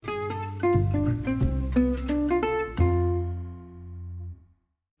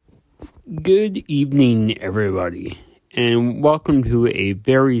Good evening, everybody, and welcome to a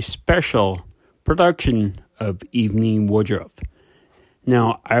very special production of Evening Woodruff.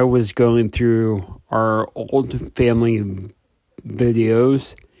 Now, I was going through our old family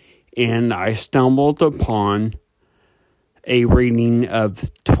videos, and I stumbled upon a reading of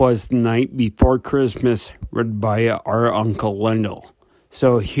 "'Twas the Night Before Christmas" read by our Uncle Lendl.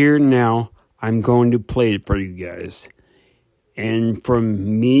 So here now, I'm going to play it for you guys. And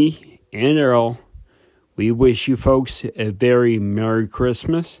from me and Earl, we wish you folks a very Merry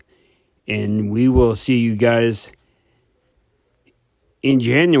Christmas, and we will see you guys in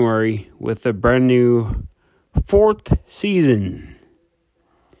January with a brand new 4th season.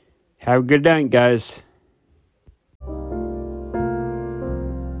 Have a good night, guys.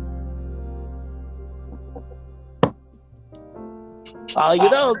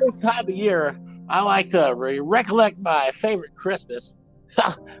 This time of year, I like to recollect my favorite Christmas.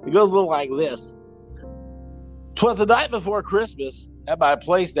 It goes a little like this. 'Twas the night before Christmas at my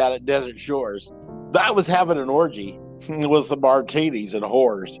place down at Desert Shores. I was having an orgy with some martinis and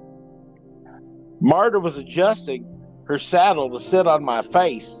whores. Marta was adjusting her saddle to sit on my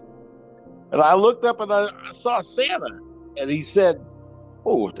face. And I looked up and I saw Santa. And he said,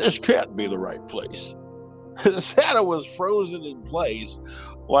 "Oh, this can't be the right place." Santa was frozen in place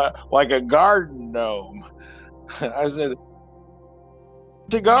like a garden gnome. I said,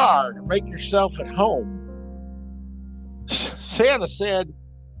 "Cigar, make yourself at home." Santa said,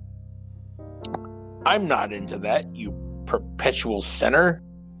 "I'm not into that, you perpetual sinner.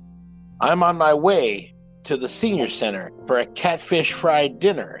 I'm on my way to the senior center for a catfish fried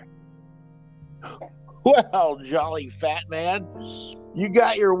dinner." Well, jolly fat man, you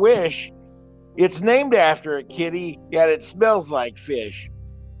got your wish. It's named after a kitty, yet it smells like fish.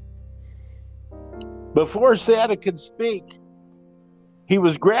 Before Santa could speak, he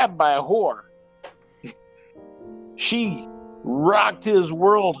was grabbed by a whore. She rocked his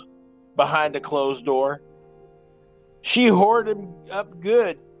world behind a closed door. She whored him up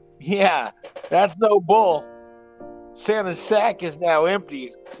good. Yeah, that's no bull. Santa's sack is now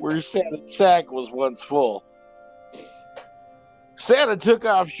empty, where Santa's sack was once full. Santa took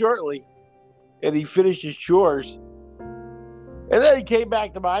off shortly, and he finished his chores. And then he came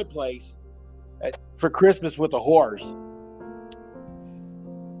back to my place for Christmas with the whores.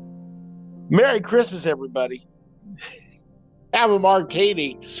 Merry Christmas, everybody. Have a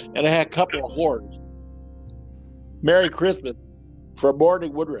martini and a couple of whores. Merry Christmas from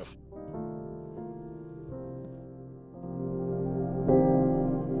Morning Woodruff.